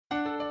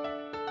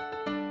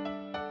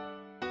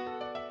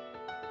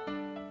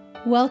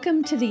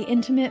Welcome to the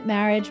Intimate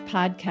Marriage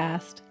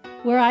Podcast,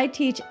 where I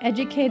teach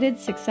educated,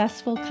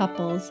 successful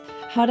couples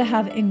how to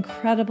have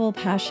incredible,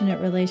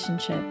 passionate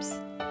relationships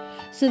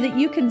so that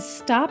you can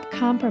stop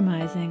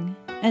compromising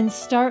and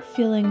start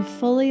feeling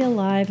fully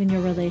alive in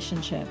your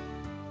relationship.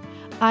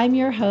 I'm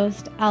your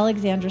host,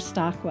 Alexandra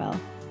Stockwell,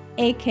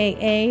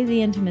 aka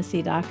the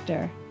Intimacy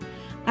Doctor.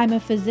 I'm a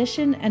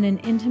physician and an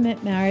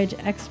intimate marriage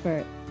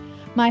expert.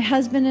 My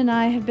husband and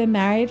I have been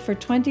married for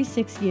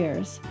 26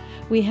 years.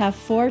 We have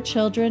 4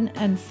 children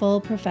and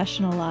full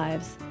professional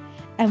lives,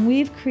 and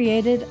we've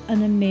created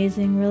an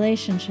amazing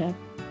relationship.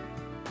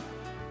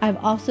 I've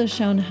also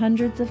shown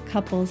hundreds of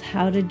couples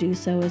how to do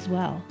so as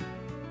well.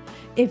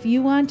 If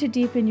you want to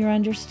deepen your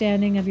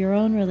understanding of your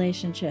own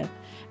relationship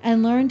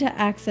and learn to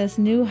access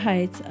new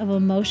heights of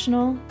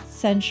emotional,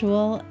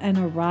 sensual, and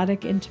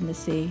erotic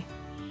intimacy,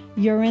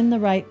 you're in the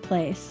right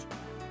place.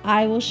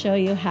 I will show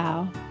you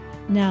how.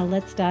 Now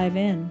let's dive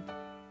in.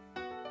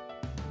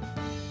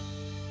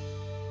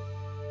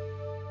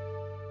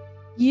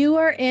 You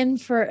are in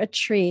for a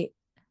treat.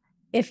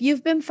 If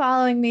you've been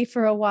following me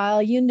for a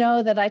while, you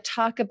know that I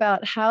talk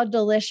about how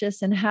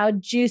delicious and how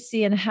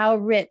juicy and how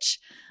rich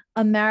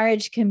a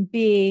marriage can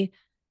be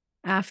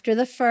after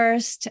the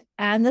first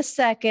and the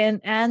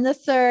second and the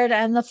third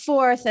and the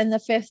fourth and the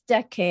fifth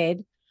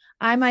decade.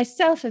 I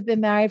myself have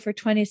been married for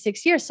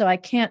 26 years, so I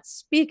can't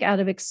speak out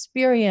of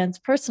experience,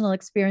 personal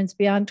experience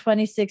beyond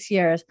 26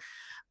 years.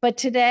 But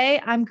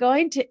today I'm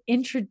going to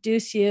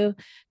introduce you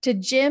to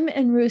Jim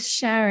and Ruth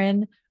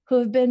Sharon, who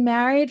have been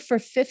married for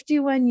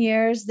 51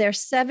 years. They're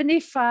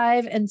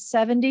 75 and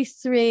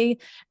 73.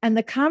 And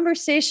the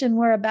conversation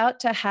we're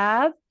about to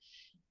have,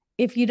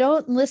 if you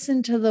don't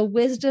listen to the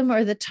wisdom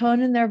or the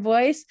tone in their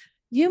voice,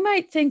 you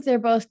might think they're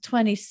both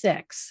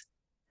 26.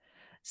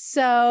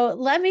 So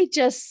let me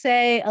just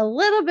say a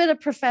little bit of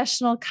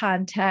professional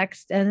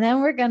context, and then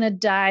we're going to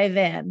dive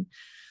in.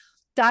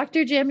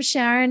 Dr. Jim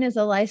Sharon is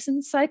a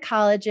licensed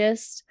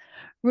psychologist.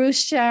 Ruth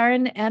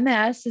Sharon,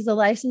 MS, is a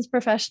licensed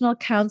professional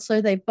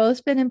counselor. They've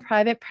both been in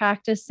private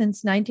practice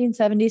since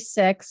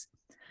 1976.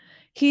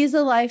 He's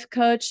a life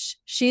coach.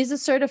 She's a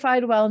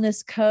certified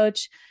wellness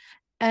coach.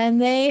 And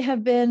they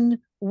have been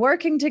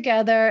working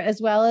together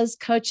as well as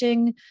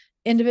coaching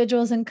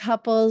individuals and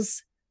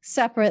couples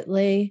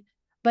separately,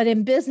 but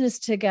in business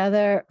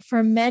together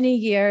for many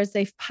years.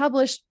 They've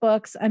published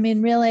books. I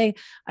mean, really,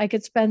 I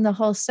could spend the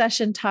whole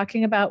session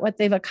talking about what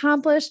they've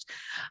accomplished,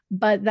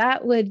 but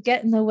that would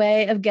get in the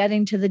way of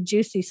getting to the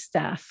juicy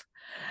stuff.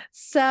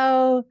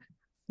 So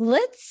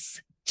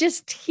let's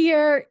just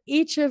hear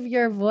each of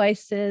your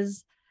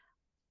voices.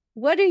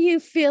 What are you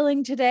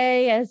feeling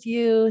today as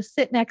you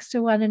sit next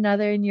to one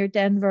another in your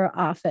Denver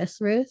office,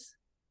 Ruth?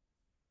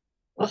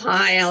 Well,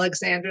 hi,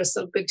 Alexandra.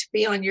 So good to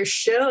be on your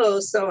show.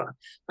 So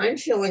I'm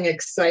feeling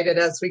excited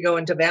as we go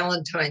into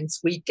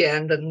Valentine's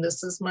weekend, and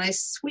this is my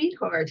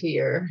sweetheart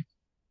here.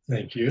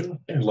 Thank you.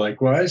 And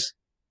likewise.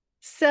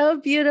 So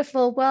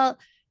beautiful. Well,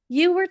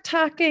 you were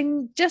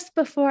talking just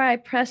before I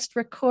pressed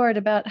record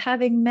about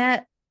having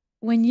met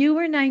when you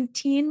were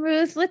 19,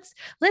 Ruth.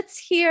 Let's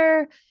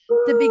hear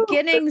the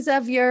beginnings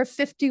of your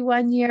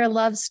 51-year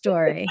love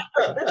story.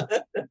 All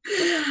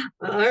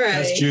right.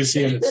 That's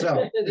juicy in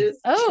itself. It is.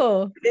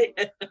 Oh.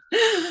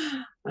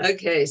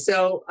 Okay.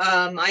 So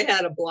I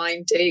had a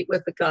blind date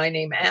with a guy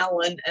named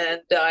Alan,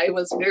 and I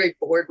was very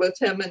bored with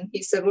him. And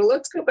he said, well,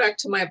 let's go back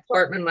to my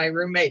apartment. My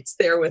roommate's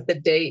there with a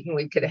date and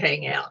we could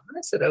hang out. And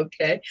I said,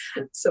 okay.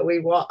 So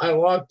I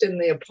walked in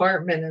the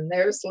apartment, and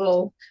there's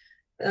little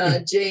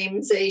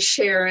James A.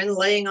 Sharon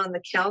laying on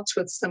the couch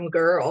with some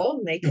girl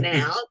making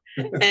out.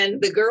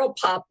 And the girl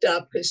popped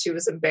up because she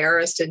was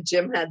embarrassed, and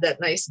Jim had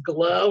that nice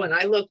glow. And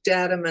I looked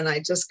at him and I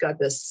just got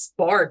this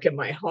spark in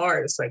my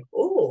heart. It's like,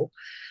 oh.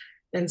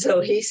 And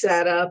so he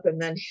sat up,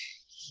 and then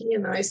he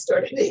and I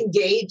started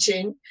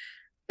engaging.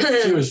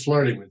 She was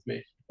flirting with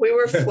me. We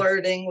were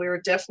flirting. We were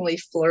definitely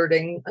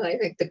flirting. I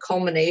think the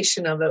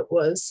culmination of it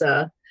was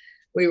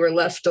we were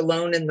left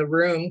alone in the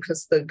room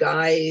because the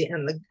guy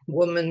and the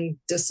woman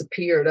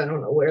disappeared. I don't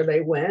know where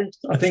they went.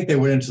 I think they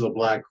went into the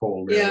black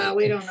hole. Really. Yeah,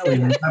 we don't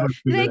know.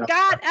 They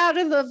got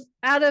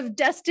out of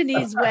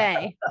destiny's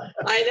way.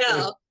 I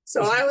know.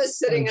 So I was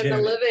sitting in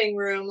the living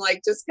room,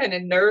 like just kind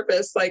of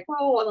nervous, like,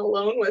 oh, I'm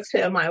alone with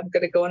him. I'm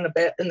going to go in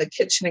the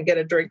kitchen and get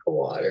a drink of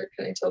water.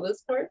 Can I tell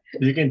this part?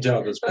 You can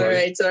tell this part. All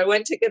right. So I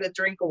went to get a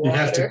drink of water. You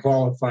have to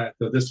qualify it,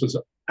 though. This was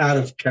out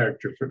of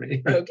character for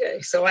me.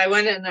 Okay. So I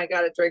went in and I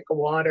got a drink of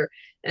water,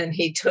 and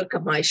he took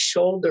my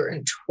shoulder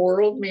and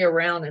twirled me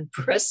around and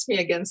pressed me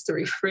against the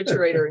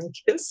refrigerator and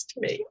kissed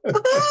me.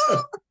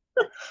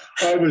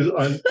 I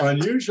was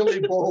unusually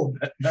bold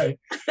that night.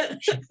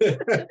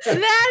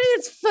 That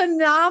is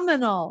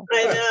phenomenal.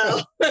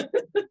 I know.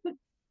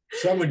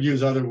 Some would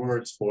use other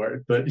words for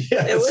it, but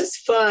yes. It was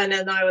fun,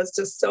 and I was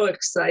just so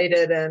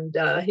excited. And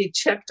he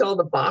checked all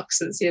the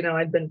boxes. You know,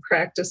 I'd been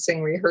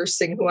practicing,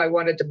 rehearsing who I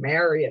wanted to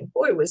marry, and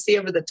boy, was he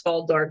ever the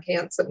tall, dark,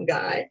 handsome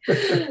guy.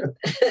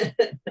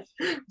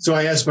 So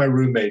I asked my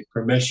roommate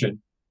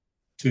permission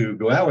to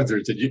go out with her.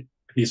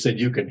 He said,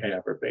 you can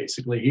have her,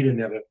 basically. He didn't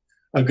have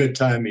a good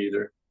time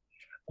either.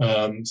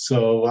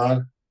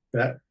 So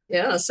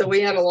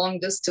we had a long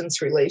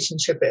distance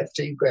relationship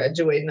after you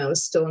graduated, and I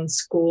was still in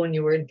school and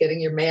you were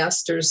getting your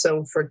master's.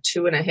 So for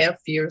 2.5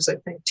 years, I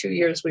think 2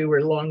 years, we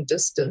were long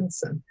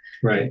distance. And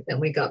then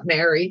we got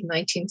married in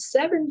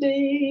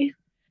 1970.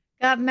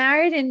 Got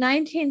married in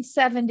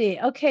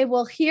 1970. Okay,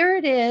 well, here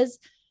it is,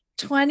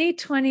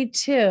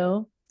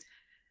 2022.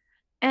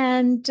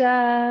 And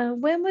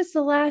when was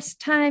the last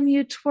time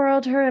you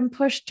twirled her and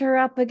pushed her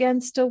up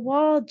against a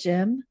wall,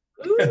 Jim?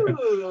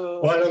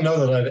 Well, I don't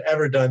know that I've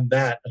ever done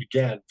that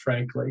again,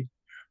 frankly.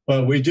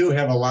 But we do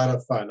have a lot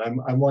of fun.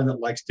 I'm one that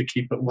likes to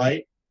keep it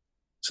light.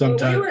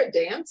 Sometimes we were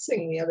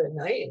dancing the other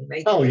night.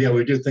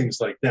 We do things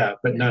like that,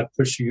 but not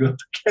pushing you up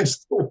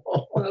against the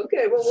wall.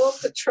 Okay, well, we'll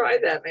have to try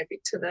that maybe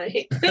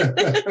tonight.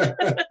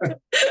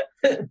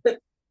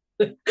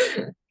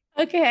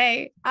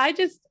 Okay,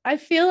 I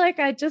feel like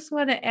I just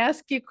want to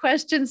ask you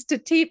questions to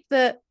keep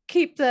the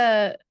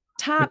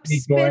top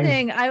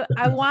spinning.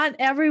 I want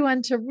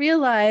everyone to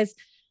realize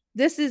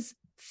this is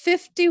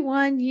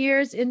 51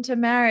 years into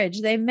marriage.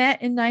 They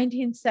met in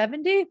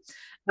 1970.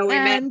 No, we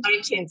met in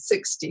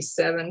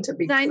 1967 to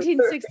be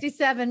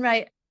 1967, clear.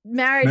 Right.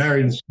 Married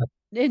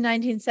in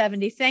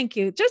 1970. Thank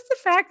you. Just the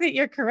fact that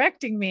you're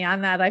correcting me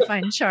on that, I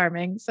find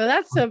charming. So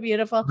that's so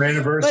beautiful. Our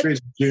anniversary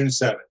is June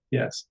 7th.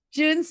 Yes.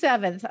 June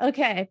 7th.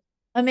 Okay.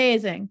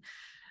 Amazing.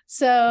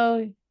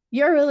 So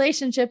your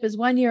relationship is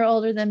 1 year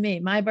older than me.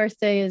 My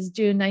birthday is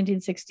June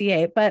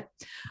 1968. But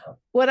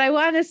what I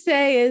want to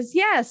say is,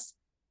 yes,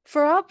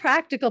 for all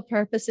practical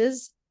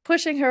purposes,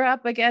 pushing her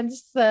up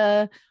against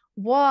the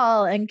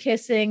wall and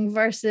kissing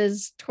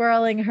versus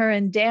twirling her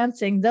and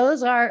dancing,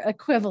 those are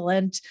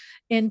equivalent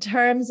in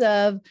terms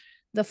of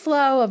the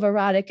flow of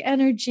erotic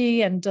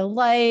energy and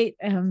delight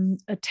and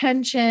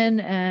attention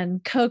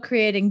and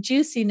co-creating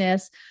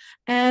juiciness.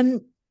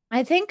 And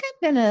I think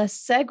I'm going to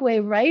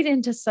segue right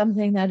into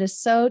something that is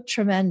so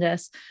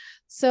tremendous.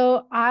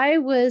 So I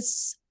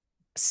was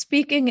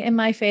speaking in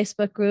my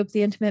Facebook group,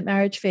 the Intimate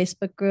Marriage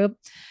Facebook group,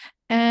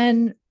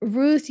 and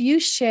Ruth, you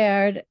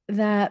shared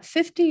that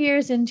 50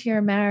 years into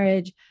your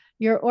marriage,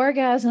 your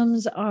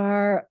orgasms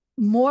are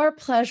more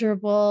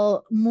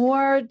pleasurable,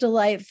 more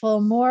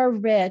delightful, more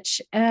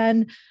rich.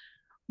 And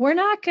we're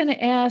not going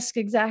to ask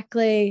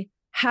exactly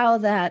how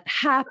that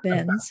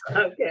happens.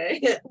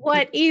 Okay.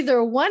 What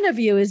either one of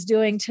you is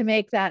doing to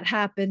make that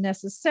happen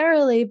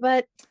necessarily.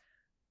 But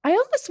I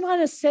almost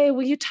want to say,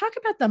 will you talk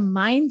about the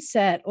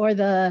mindset or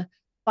the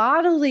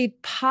bodily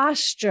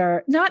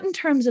posture, not in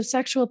terms of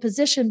sexual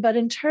position, but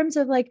in terms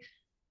of like,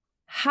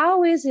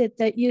 how is it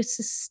that you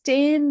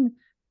sustain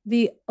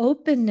the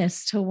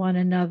openness to one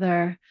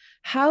another?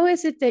 How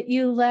is it that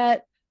you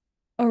let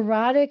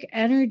erotic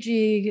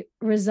energy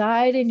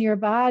reside in your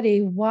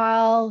body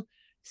while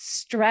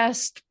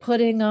stressed,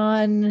 putting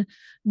on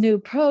new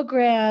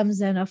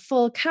programs and a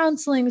full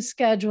counseling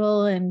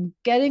schedule and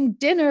getting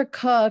dinner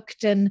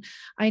cooked? And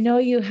I know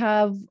you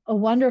have a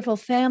wonderful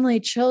family,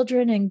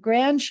 children and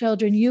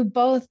grandchildren. You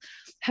both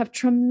have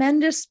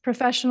tremendous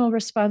professional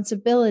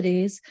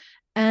responsibilities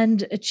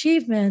and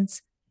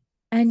achievements.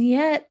 And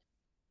yet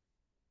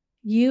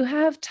you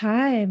have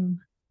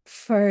time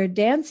for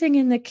dancing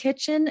in the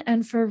kitchen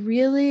and for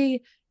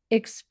really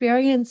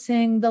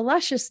experiencing the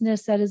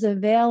lusciousness that is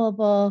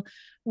available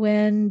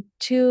when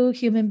two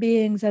human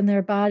beings and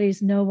their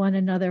bodies know one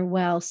another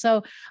well.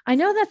 So I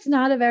know that's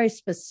not a very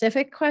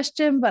specific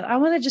question, but I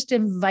want to just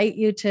invite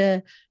you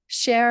to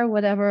share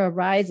whatever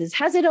arises.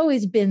 Has it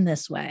always been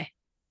this way?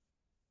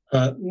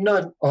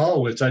 Not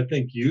always. I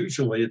think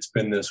usually it's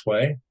been this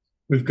way.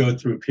 We've gone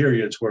through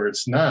periods where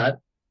it's not.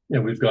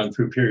 We've gone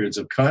through periods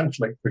of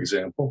conflict, for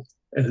example,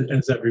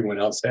 as everyone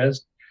else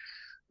has.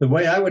 The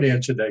way I would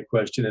answer that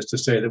question is to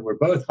say that we're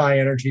both high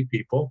energy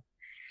people,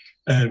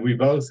 and we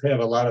both have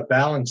a lot of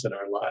balance in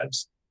our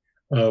lives.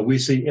 We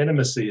see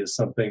intimacy as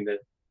something that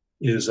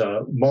is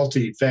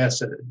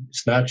multifaceted.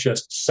 It's not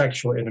just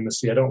sexual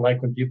intimacy. I don't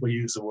like when people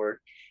use the word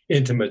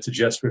intimate to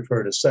just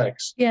refer to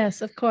sex.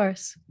 Yes, of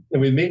course.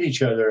 And we meet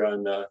each other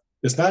on,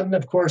 it's not,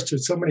 of course, to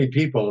so many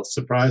people,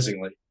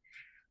 surprisingly,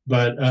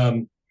 but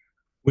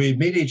we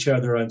meet each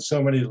other on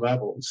so many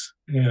levels.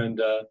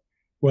 And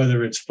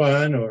whether it's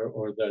fun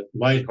or the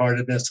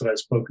lightheartedness that I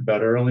spoke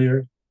about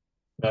earlier,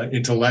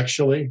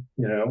 intellectually,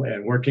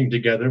 and working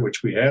together,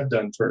 which we have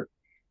done for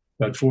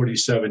about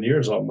 47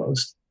 years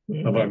almost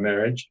of our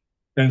marriage.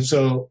 And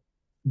so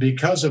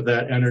because of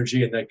that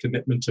energy and that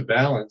commitment to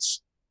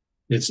balance,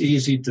 it's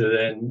easy to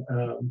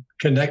then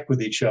connect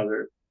with each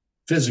other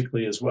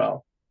physically as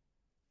well.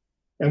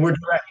 And we're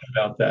direct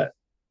about that.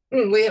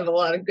 We have a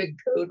lot of good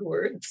code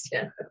words.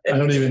 Yeah. I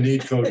don't even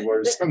need code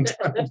words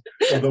sometimes,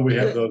 although we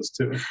have those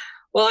too.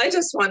 Well, I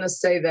just want to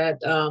say that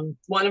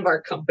one of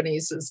our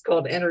companies is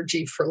called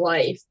Energy for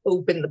Life,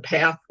 open the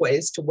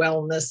pathways to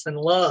wellness and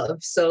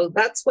love. So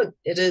that's what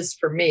it is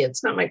for me.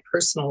 It's not my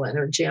personal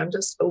energy. I'm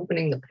just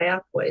opening the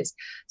pathways.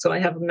 So I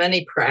have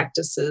many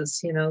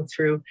practices,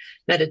 through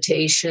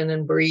meditation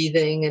and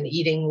breathing and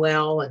eating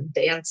well and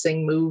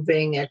dancing,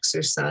 moving,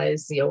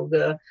 exercise,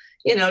 yoga,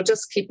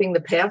 just keeping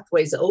the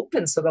pathways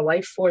open so the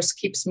life force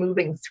keeps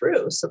moving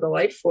through. So the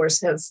life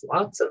force has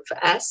lots of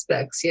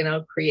aspects,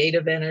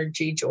 creative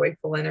energy,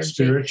 joyful energy,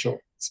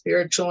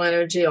 spiritual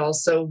energy,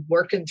 also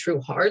working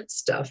through hard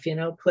stuff,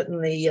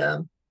 putting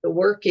the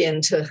work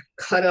in to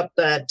cut up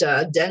that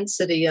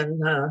density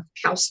and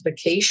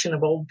calcification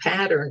of old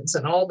patterns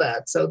and all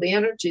that. So the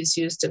energy is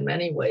used in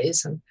many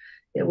ways. And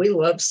we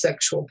love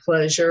sexual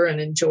pleasure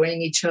and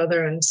enjoying each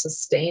other and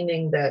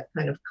sustaining that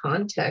kind of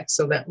contact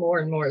so that more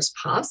and more is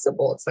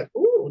possible. It's like,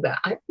 ooh, that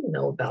I didn't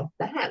know about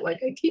that.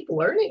 Like I keep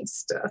learning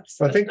stuff.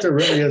 I think there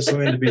really is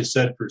something to be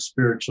said for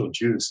spiritual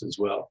juice as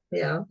well.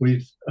 Yeah.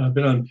 We've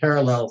been on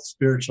parallel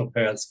spiritual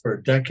paths for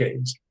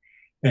decades,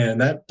 and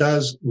that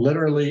does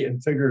literally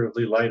and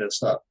figuratively light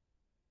us up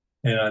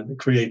and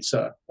creates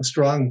a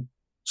strong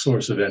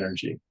source of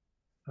energy,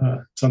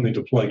 something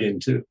to plug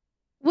into.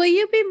 Will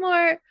you be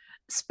more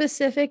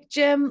specific,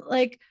 Jim?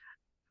 Like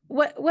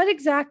what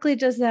exactly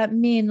does that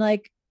mean?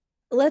 Like,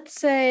 let's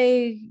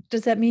say,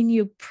 does that mean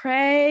you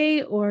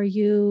pray or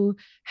you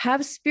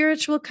have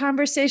spiritual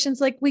conversations?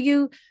 Like, will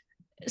you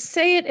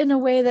say it in a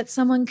way that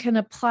someone can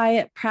apply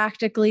it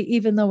practically,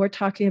 even though we're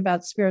talking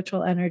about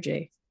spiritual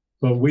energy?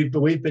 Well,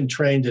 we've been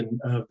trained in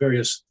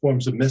various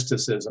forms of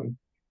mysticism,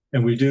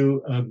 and we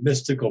do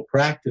mystical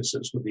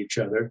practices with each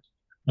other.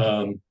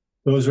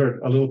 Those are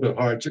a little bit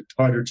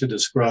harder to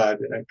describe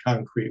in a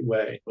concrete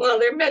way. Well,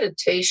 they're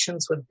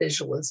meditations with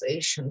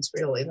visualizations,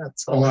 really.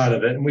 That's all. A lot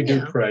of it. And we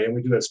do pray and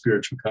we do have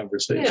spiritual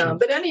conversations. Yeah,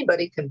 but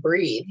anybody can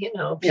breathe,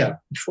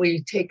 If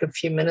we take a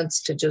few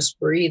minutes to just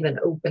breathe and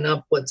open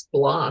up what's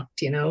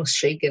blocked,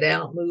 shake it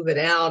out, move it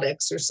out,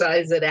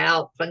 exercise it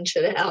out, punch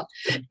it out.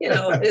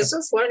 It's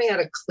just learning how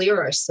to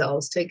clear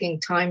ourselves, taking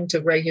time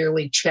to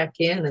regularly check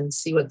in and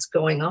see what's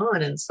going on.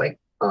 And it's like,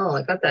 oh,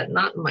 I got that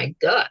knot in my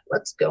gut.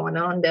 What's going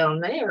on down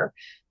there?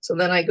 So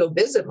then I go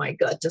visit my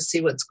gut to see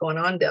what's going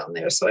on down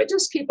there. So I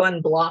just keep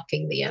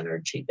unblocking the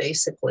energy,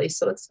 basically.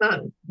 So it's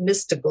not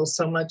mystical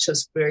so much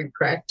as very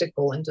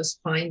practical and just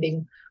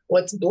finding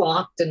what's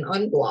blocked and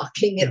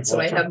unblocking it so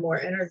I have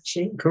more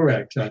energy.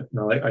 Correct.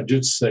 I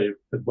did say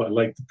that I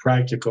like the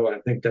practical. I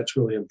think that's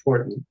really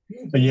important.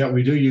 And yet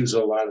we do use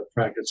a lot of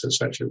practices,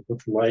 such as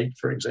with light,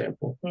 for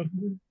example,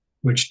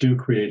 which do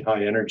create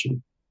high energy.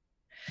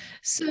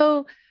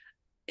 So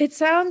it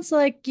sounds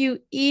like you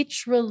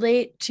each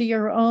relate to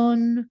your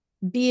own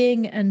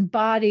being and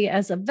body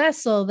as a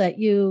vessel that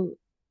you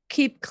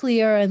keep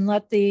clear and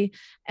let the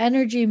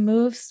energy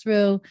move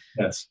through.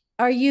 Yes.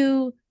 Are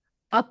you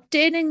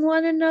updating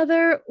one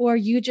another, or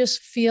you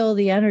just feel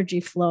the energy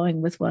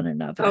flowing with one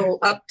another? Oh,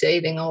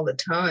 updating all the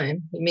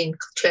time. You mean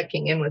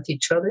checking in with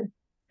each other?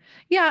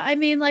 Yeah. I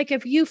mean, like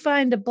if you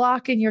find a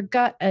block in your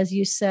gut, as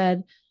you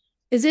said,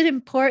 is it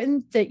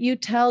important that you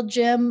tell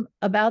Jim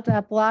about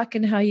that block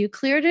and how you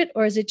cleared it?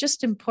 Or is it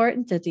just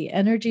important that the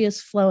energy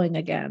is flowing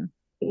again?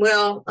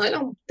 Well, I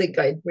don't think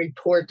I'd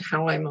report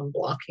how I'm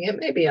unblocking it.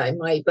 Maybe I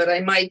might, but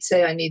I might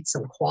say I need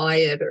some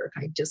quiet or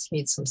I just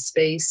need some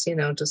space,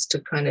 just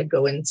to kind of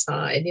go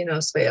inside,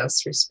 so I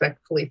ask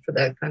respectfully for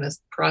that kind of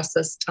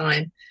process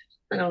time.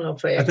 I don't know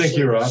if I think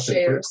you're often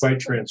quite something.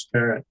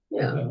 Transparent.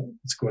 Yeah.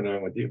 What's going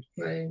on with you.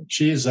 Right.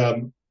 She's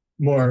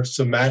more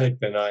somatic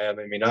than I am.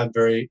 I mean, I'm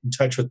very in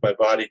touch with my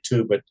body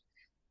too, but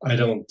I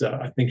don't,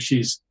 I think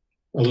she's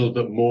a little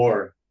bit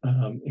more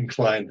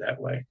inclined that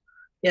way.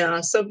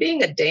 Yeah. So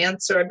being a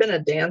dancer, I've been a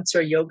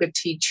dancer, yoga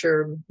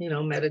teacher,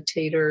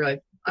 meditator.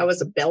 I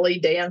was a belly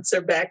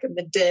dancer back in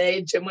the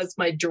day. Jim was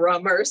my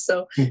drummer.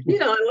 So, I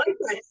like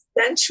that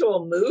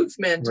sensual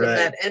movement and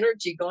that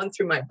energy going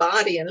through my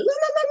body and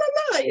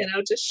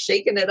just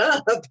shaking it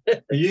up.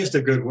 You used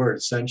a good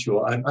word,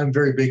 sensual. I'm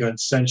very big on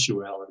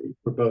sensuality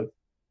for both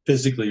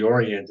physically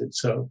oriented.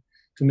 So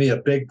to me, a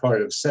big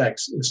part of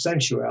sex is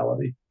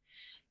sensuality.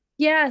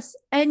 Yes.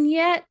 And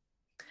yet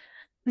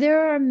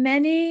there are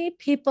many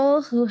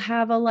people who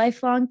have a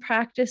lifelong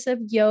practice of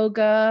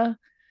yoga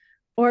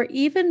or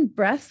even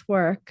breath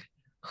work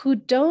who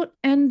don't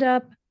end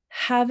up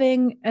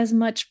having as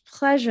much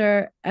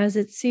pleasure as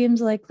it seems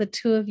like the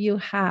two of you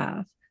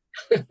have.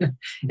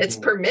 It's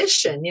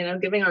permission,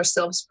 giving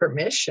ourselves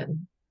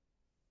permission.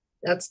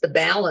 That's the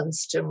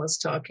balance Jim was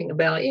talking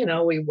about.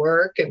 We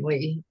work and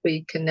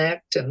we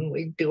connect and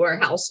we do our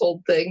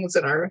household things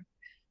and our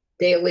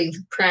daily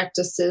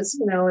practices,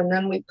 and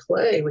then we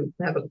play. We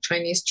have a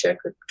Chinese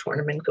checker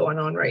tournament going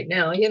on right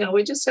now.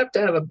 We just have to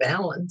have a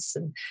balance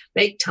and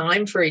make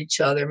time for each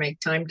other,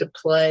 make time to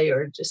play.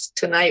 Or just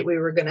tonight we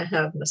were going to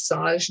have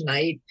massage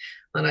night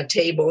on a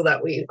table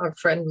that our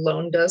friend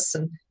loaned us.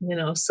 And,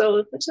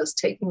 so just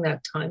taking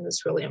that time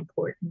is really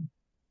important.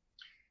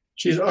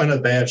 She's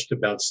unabashed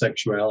about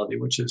sexuality,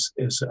 which is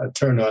a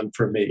turn on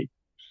for me.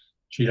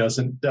 She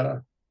doesn't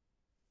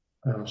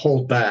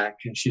hold back,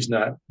 and she's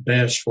not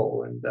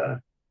bashful, and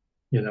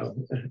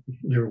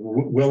you're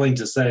willing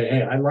to say,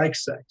 "Hey, I like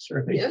sex."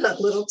 Right? Yeah,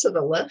 a little to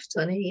the left,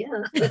 honey.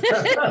 Yeah.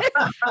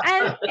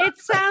 And it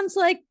sounds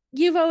like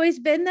you've always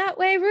been that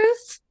way,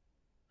 Ruth.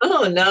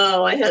 Oh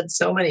no, I had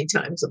so many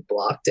times of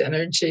blocked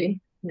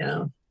energy.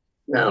 No,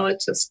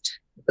 it just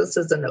this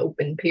is an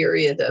open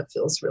period that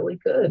feels really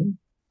good.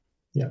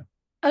 Yeah.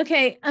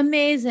 Okay,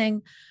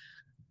 amazing.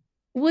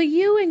 Will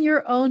you, in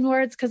your own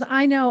words, because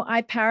I know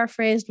I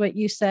paraphrased what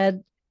you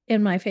said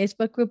in my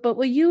Facebook group, but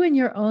will you, in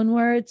your own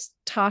words,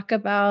 talk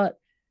about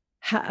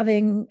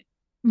having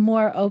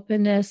more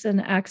openness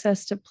and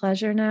access to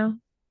pleasure now?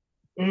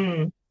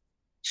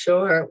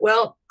 Sure.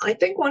 Well, I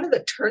think one of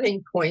the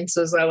turning points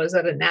is I was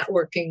at a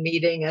networking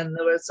meeting and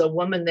there was a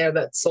woman there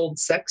that sold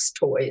sex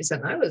toys.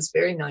 And I was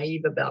very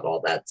naive about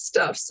all that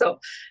stuff. So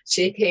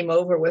she came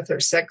over with her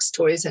sex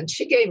toys and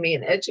she gave me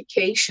an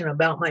education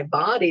about my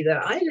body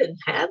that I didn't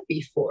have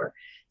before.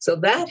 So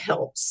that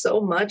helped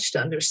so much to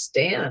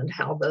understand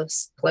how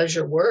this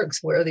pleasure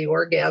works, where the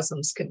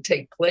orgasms can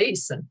take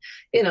place. And,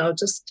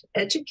 just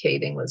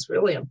educating was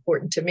really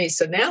important to me.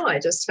 So now I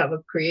just have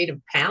a creative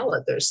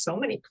palette. There's so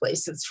many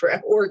places for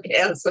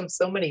orgasm,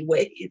 so many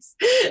ways,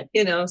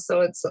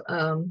 so it's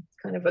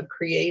kind of a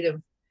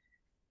creative,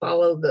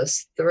 follow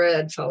this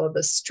thread, follow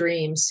the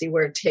stream, see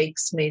where it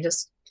takes me,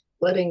 just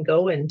letting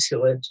go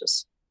into it.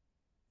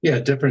 Yeah,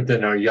 different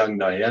than our young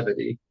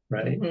naivety,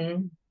 right?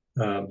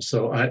 Mm-hmm.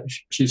 So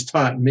she's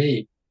taught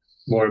me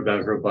more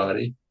about her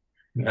body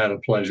and how to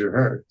pleasure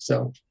her.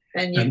 So,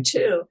 and you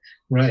too.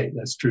 Right.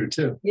 That's true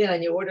too. Yeah.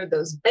 And you ordered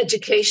those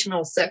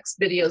educational sex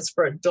videos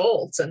for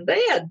adults and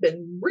they had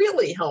been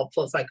really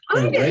helpful. It's like,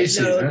 I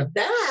didn't know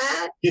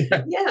that.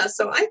 Yeah.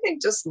 So I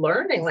think just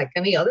learning, like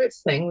any other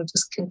thing, we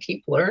just can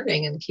keep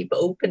learning and keep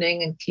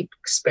opening and keep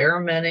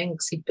experimenting,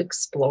 keep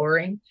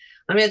exploring.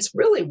 I mean, it's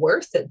really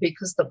worth it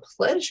because the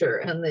pleasure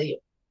and the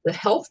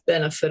health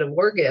benefit of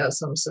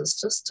orgasms is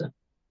just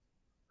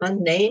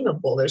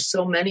unnameable. There's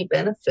so many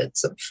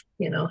benefits of,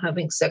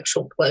 having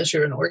sexual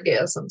pleasure and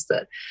orgasms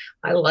that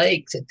I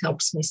liked. It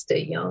helps me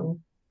stay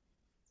young.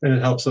 And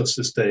it helps us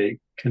to stay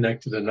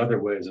connected in other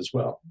ways as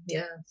well.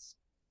 Yes.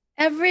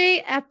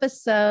 Every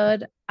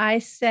episode, I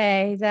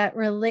say that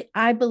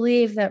I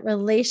believe that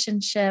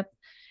relationship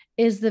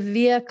is the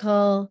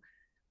vehicle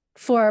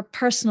for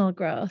personal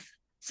growth.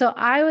 So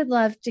I would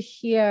love to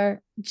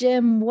hear,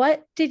 Jim,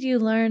 what have you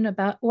learned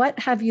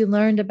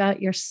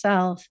about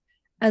yourself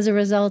as a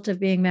result of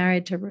being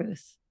married to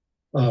Ruth?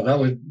 Oh, that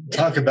would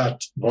talk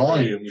about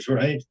volumes,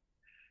 right?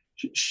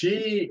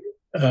 She,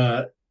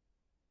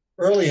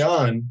 early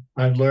on,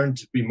 I learned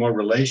to be more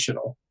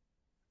relational.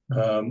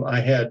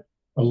 I had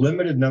a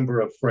limited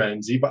number of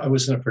friends. I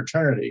was in a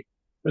fraternity,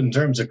 but in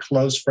terms of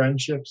close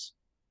friendships,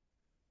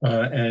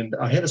 and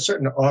I had a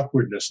certain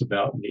awkwardness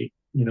about me,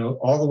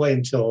 all the way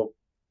until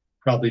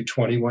probably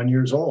 21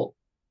 years old.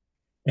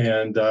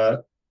 And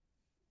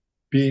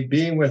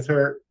being with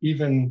her,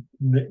 even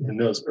in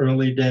those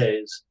early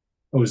days,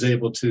 I was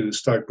able to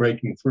start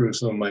breaking through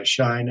some of my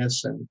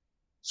shyness and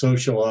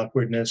social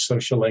awkwardness,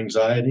 social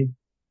anxiety.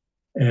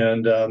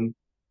 And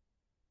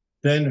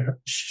then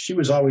she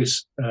was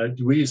always,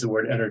 we use the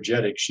word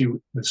energetic. She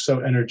was so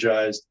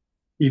energized,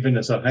 even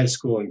as a high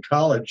school and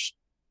college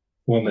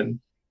woman.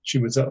 She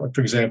was,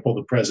 for example,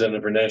 the president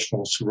of her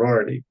national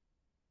sorority.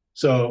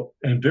 So,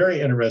 and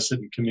very interested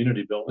in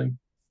community building.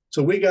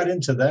 So we got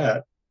into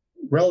that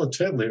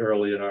relatively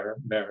early in our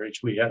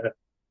marriage. We had a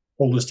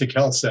holistic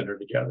health center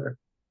together.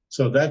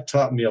 So that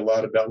taught me a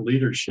lot about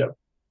leadership.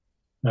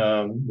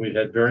 We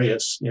had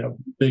various,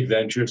 big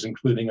ventures,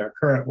 including our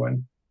current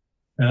one.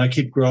 And I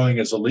keep growing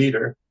as a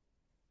leader.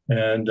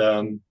 And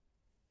I'm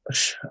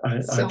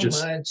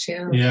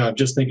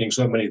just thinking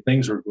so many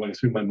things were going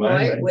through my mind.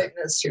 Well, I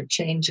witness your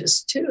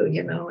changes too.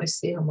 I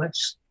see how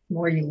much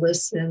more you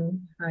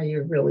listen, how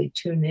you really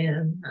tune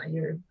in, how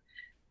you're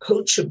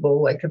coachable.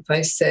 Like if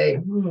I say, I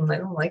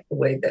don't like the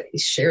way that you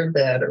shared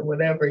that or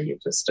whatever, you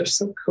just are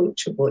so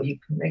coachable. You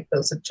can make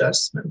those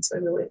adjustments. I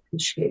really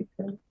appreciate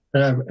that.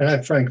 And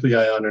I frankly,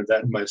 I honor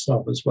that in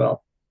myself as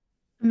well.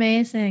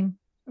 Amazing.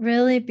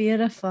 Really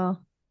beautiful.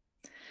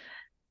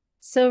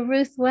 So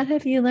Ruth, what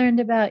have you learned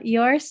about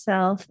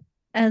yourself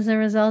as a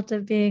result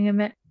of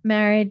being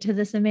married to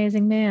this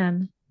amazing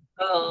man?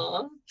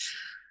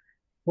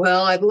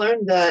 Well, I've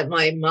learned that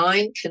my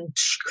mind can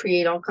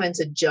create all kinds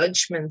of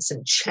judgments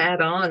and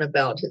chat on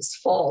about his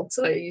faults.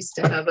 I used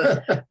to have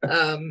a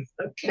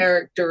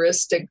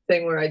characteristic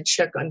thing where I'd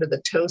check under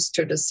the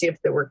toaster to see if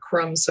there were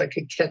crumbs so I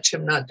could catch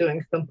him not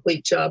doing a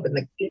complete job in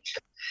the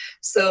kitchen.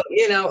 So,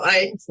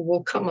 I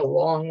will come a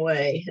long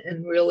way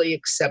in really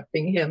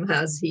accepting him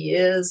as he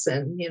is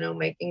and,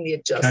 making the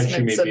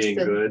adjustments.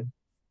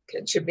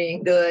 Catch you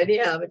being good.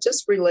 Yeah, but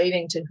just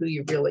relating to who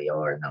you really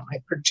are, not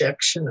my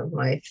projection of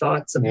my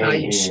thoughts of how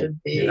you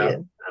should be. Yeah.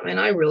 And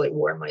I really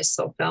wore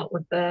myself out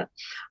with that.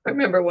 I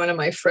remember one of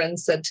my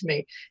friends said to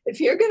me, if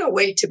you're going to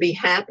wait to be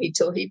happy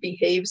till he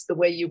behaves the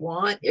way you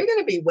want, you're going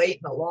to be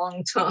waiting a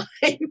long time.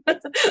 I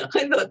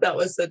thought that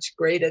was such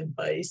great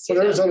advice. Well,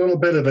 there was a little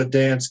bit of a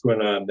dance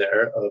going on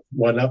there of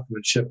one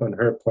upmanship on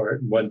her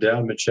part and one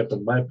downmanship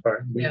on my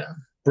part. Yeah.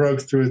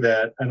 Broke through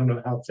that. I don't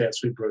know how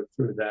fast we broke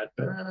through that,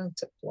 but it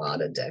took a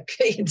lot of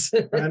decades.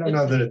 I don't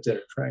know that it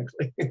did,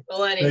 frankly.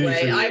 Well,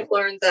 anyway, I've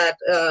learned that,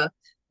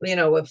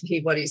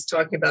 what he's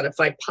talking about, if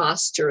I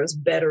posture as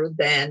better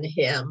than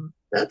him,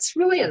 that's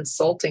really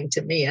insulting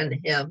to me and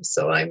him.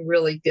 So I'm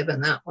really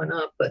giving that one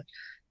up. But,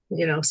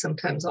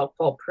 sometimes I'll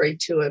fall prey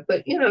to it.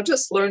 But,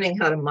 just learning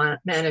how to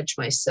manage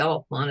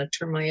myself,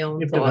 monitor my own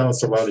thoughts and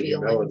feelings. You've developed a lot of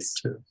humility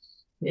too.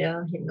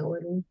 Yeah,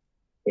 humility.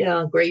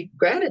 Yeah, great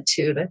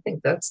gratitude. I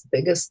think that's the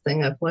biggest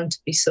thing. I've learned to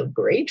be so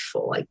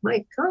grateful. Like,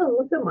 my God,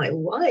 look at my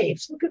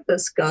life. Look at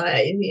this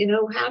guy.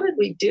 How did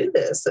we do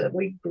this?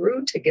 We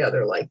grew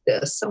together like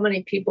this. So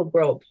many people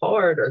grow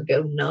apart or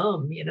go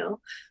numb,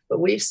 but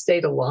we've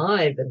stayed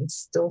alive and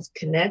still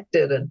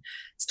connected and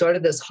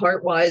started this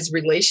Heartwise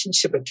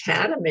Relationship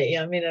Academy.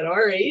 I mean, at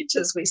our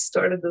ages, we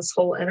started this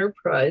whole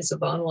enterprise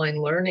of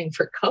online learning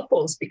for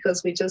couples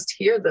because we just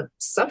hear the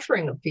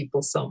suffering of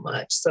people so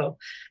much. So,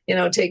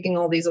 taking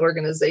all these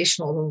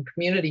organizational and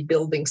community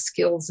building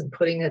skills and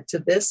putting it to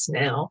this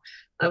now,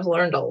 I've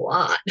learned a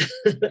lot.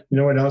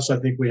 What else I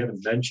think we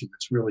haven't mentioned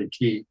that's really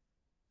key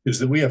is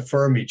that we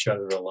affirm each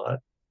other a lot.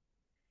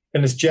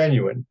 And it's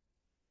genuine.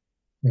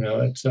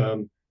 It's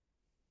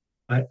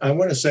I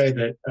want to say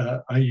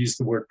that I use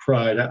the word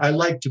pride. I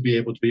like to be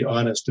able to be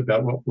honest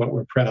about what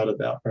we're proud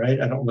about,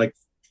 right? I don't like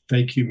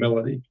fake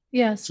humility.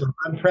 Yes. So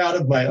I'm proud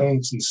of my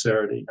own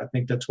sincerity. I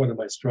think that's one of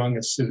my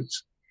strongest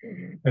suits.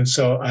 Mm-hmm. And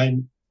so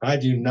I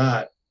do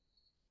not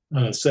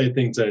say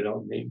things I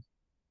don't mean.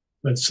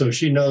 But so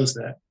she knows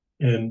that.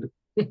 And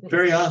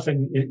very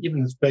often, even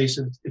in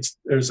spaces,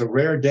 there's a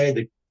rare day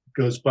that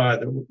goes by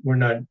that we're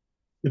not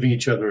giving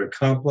each other a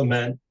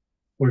compliment.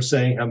 We're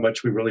saying how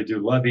much we really do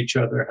love each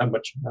other, how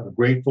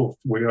grateful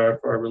we are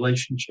for our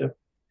relationship.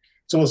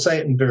 So we'll say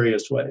it in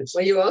various ways.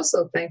 Well, you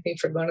also thank me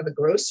for going to the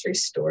grocery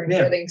store and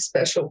getting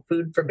special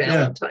food for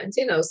Valentine's,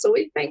 so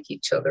we thank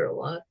each other a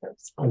lot.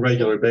 That's on a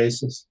regular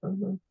basis.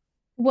 Mm-hmm.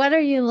 What are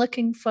you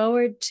looking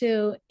forward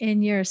to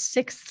in your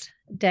 6th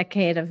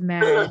decade of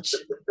marriage?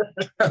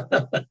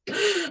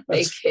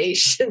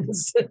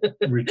 Vacations.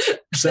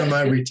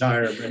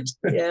 Semi-retirement.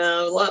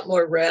 Yeah, a lot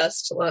more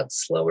rest, a lot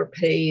slower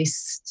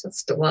pace,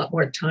 just a lot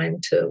more time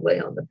to lay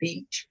on the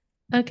beach.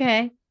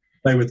 Okay.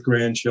 Play with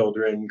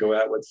grandchildren, go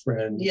out with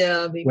friends.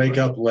 Yeah. Wake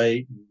up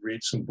late and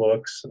read some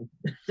books.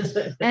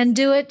 And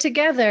do it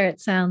together, it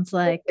sounds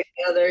like.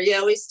 Together.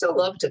 Yeah, we still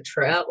love to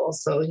travel.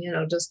 So,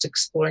 just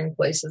exploring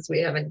places we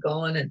haven't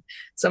gone. And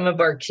some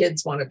of our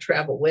kids want to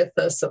travel with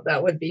us. So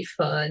that would be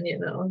fun,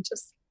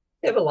 just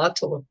we have a lot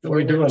to look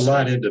forward to. We do a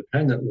lot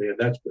independently.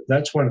 And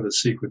that's one of the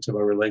secrets of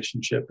our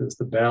relationship is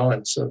the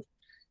balance of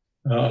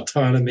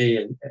autonomy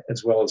and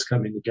as well as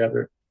coming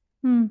together.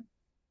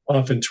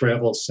 Often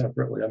travel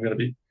separately. I'm going to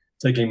be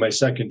taking my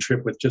second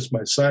trip with just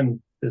my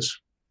son this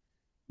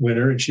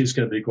winter, and she's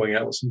going to be going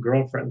out with some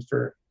girlfriends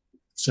for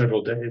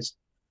several days.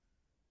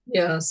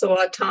 Yeah, so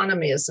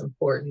autonomy is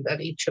important,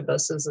 that each of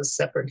us is a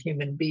separate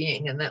human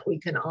being and that we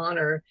can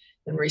honor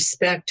and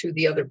respect who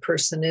the other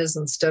person is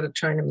instead of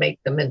trying to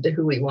make them into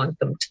who we want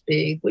them to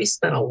be. We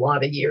spent a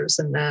lot of years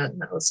in that,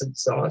 and that was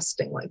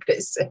exhausting, like I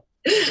said.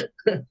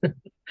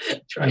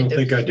 I don't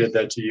think I did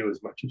that to you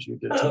as much as you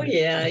did. Oh,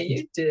 yeah,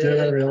 you did. Did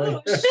I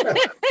really?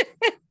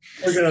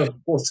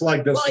 We'll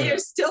select this. Well, you're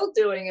still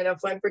doing it. If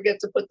I forget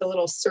to put the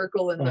little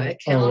circle in the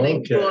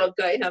accounting book,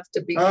 I have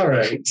to be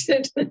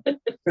corrected. Right.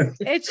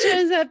 It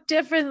shows up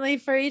differently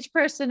for each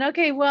person.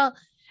 Okay, well,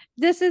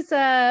 this is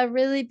a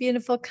really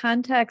beautiful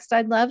context.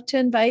 I'd love to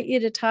invite you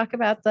to talk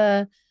about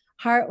the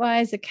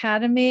Heartwise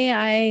Academy.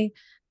 I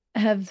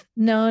have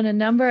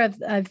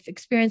I've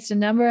experienced a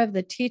number of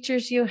the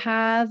teachers you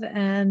have,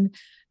 and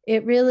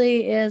it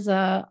really is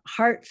a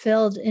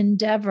heart-filled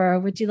endeavor.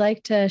 Would you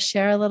like to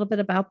share a little bit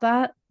about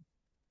that?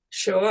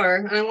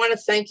 Sure. I want to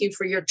thank you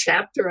for your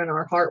chapter in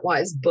our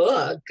Heartwise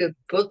book. The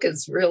book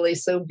is really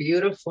so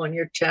beautiful, and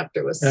your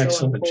chapter was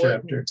so important.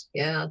 Chapter.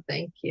 Yeah,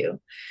 thank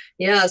you.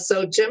 Yeah,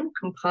 so Jim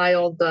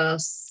compiled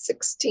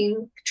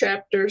 16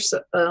 chapters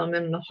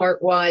in the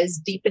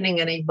Heartwise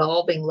Deepening and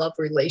Evolving Love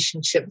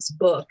Relationships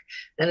book.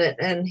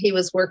 And he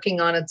was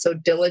working on it so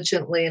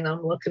diligently, and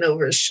I'm looking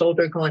over his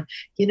shoulder going,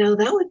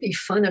 that would be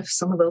fun if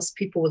some of those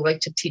people would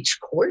like to teach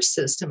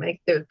courses to make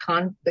the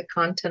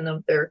content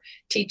of their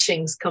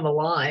teachings come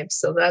alive.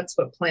 So that's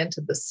what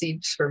planted the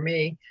seeds for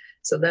me.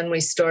 So then we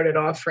started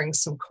offering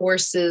some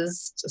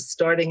courses, just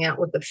starting out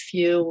with a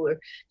few,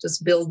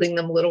 just building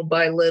them little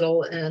by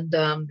little, and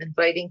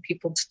inviting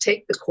people to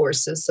take the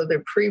courses. So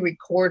they're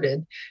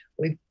pre-recorded.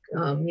 We've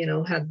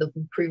had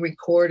them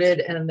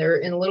pre-recorded, and they're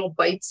in little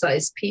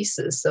bite-sized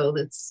pieces. So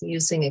that's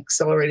using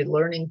accelerated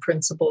learning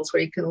principles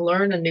where you can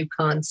learn a new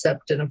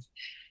concept and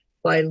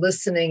by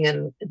listening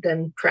and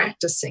then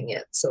practicing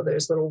it. So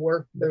there's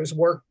there's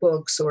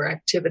workbooks or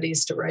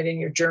activities to write in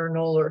your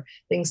journal or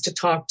things to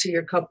talk to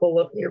your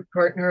your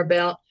partner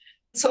about.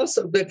 It's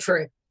also good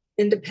for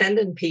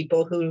independent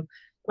people who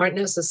aren't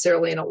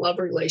necessarily in a love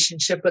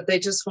relationship, but they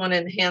just want to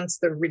enhance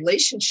their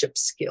relationship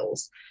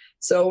skills.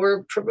 So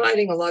we're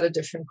providing a lot of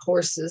different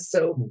courses.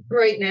 So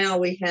right now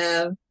we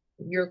have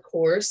your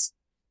course.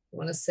 You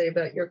want to say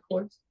about your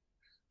course?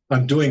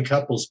 I'm doing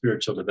couples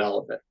spiritual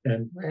development.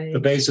 And the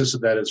basis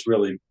of that is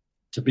really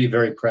to be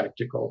very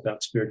practical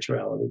about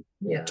spirituality,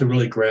 to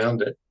really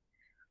ground it.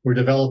 We're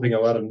developing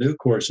a lot of new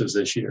courses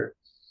this year.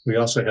 We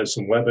also had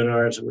some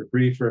webinars that were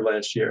briefer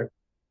last year.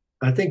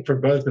 I think for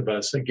both of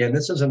us, again,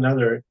 this is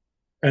another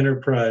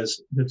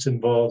enterprise that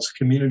involves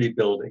community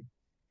building.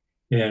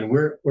 And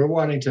we're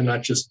wanting to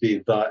not just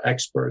be the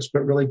experts,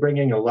 but really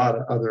bringing a lot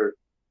of other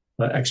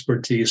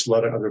expertise, a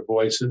lot of other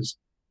voices,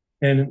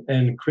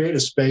 and create a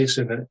space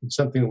in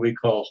something we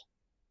call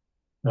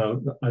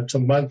it's a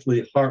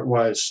monthly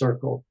Heartwise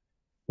Circle,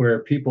 where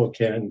people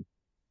can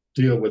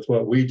deal with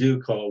what we do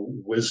call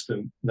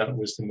wisdom, not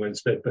Wisdom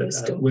Wednesday, but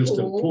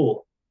Wisdom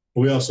Pool.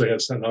 We also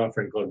have an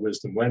offering called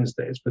Wisdom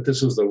Wednesdays, but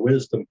this is the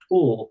Wisdom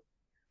Pool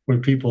where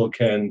people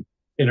can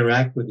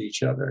interact with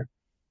each other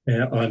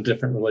on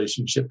different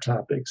relationship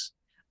topics.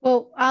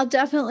 Well, I'll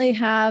definitely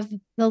have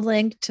the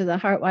link to the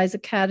Heartwise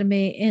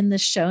Academy in the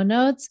show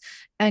notes.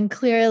 And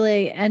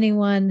clearly,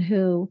 anyone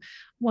who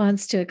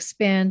wants to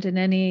expand in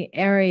any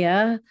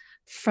area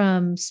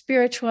from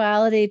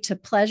spirituality to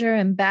pleasure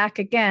and back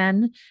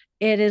again,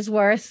 it is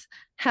worth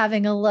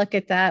having a look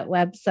at that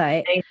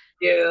website. Thank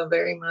you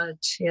very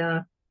much.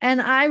 Yeah.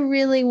 And I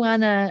really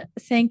want to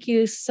thank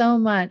you so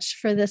much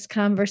for this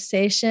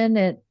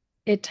conversation.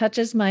 It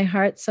touches my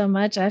heart so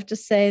much. I have to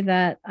say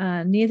that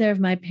neither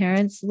of my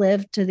parents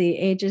lived to the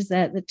ages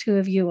that the two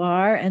of you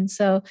are. And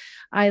so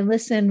I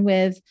listen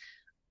with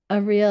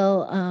a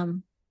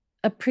real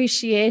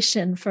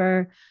appreciation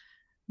for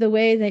the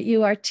way that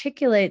you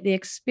articulate the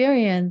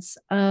experience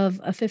of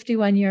a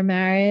 51-year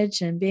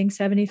marriage and being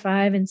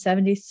 75 and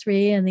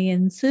 73 and the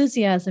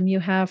enthusiasm you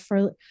have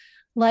for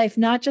life,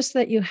 not just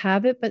that you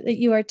have it, but that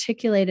you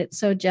articulate it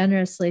so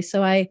generously.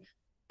 So I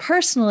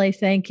personally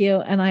thank you.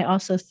 And I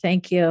also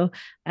thank you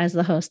as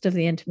the host of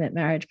the Intimate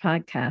Marriage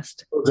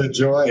Podcast. It was a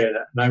joy, and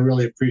I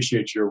really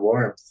appreciate your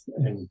warmth.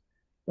 And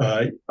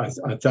I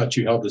thought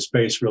you held the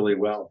space really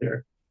well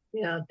here.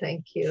 Yeah,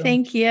 thank you.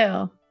 Thank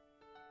you.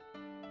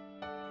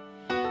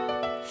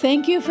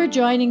 Thank you for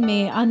joining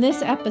me on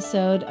this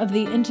episode of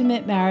the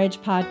Intimate Marriage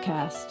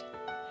Podcast.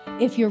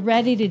 If you're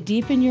ready to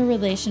deepen your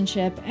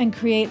relationship and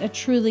create a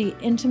truly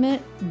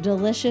intimate,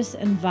 delicious,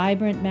 and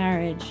vibrant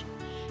marriage,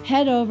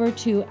 head over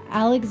to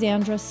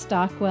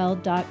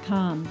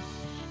alexandrastockwell.com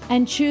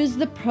and choose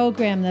the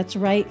program that's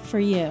right for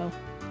you.